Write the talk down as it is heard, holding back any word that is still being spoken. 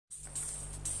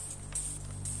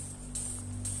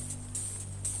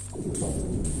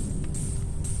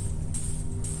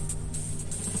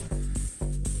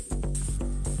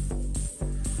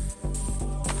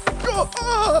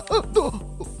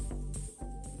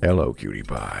Hello, cutie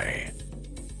pie.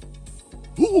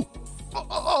 Who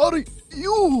are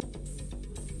you?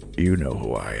 You know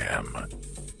who I am,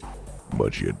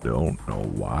 but you don't know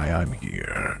why I'm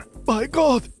here. By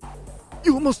God,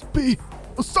 you must be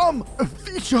some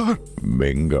feature.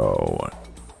 Bingo.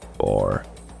 Or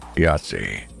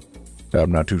Yahtzee.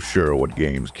 I'm not too sure what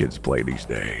games kids play these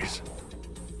days.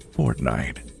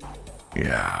 Fortnite.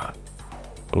 Yeah.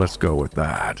 Let's go with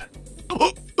that.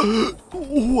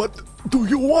 What do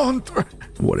you want?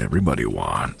 What everybody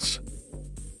wants.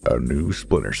 A new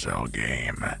Splinter Cell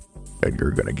game. And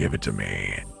you're gonna give it to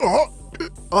me.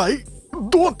 I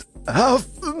don't have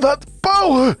that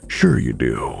power. Sure you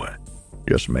do.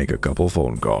 Just make a couple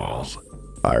phone calls.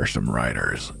 Hire some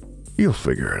writers. You'll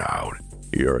figure it out.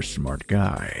 You're a smart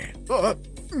guy.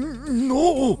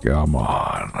 No. Come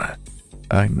on.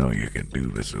 I know you can do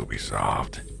this,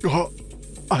 Ubisoft.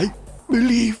 I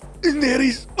believe there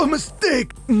is a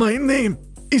mistake. My name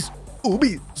is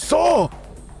Ubisoft,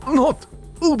 not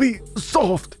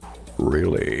Ubisoft.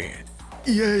 Really?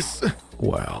 Yes.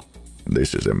 Well,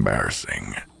 this is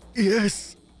embarrassing.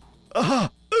 Yes.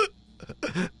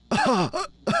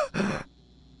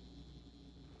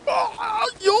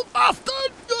 You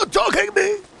bastard! You're choking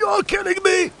me! You're killing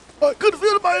me! I could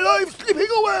feel my life slipping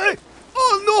away!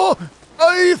 Oh no!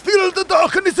 I feel the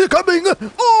darkness coming!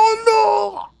 Oh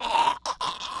no!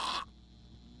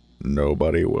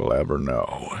 Nobody will ever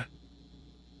know.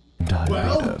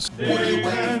 Diabetes. What are you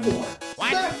waiting for?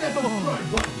 Smash that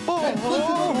subscribe button and click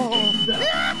the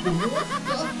notification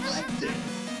bell.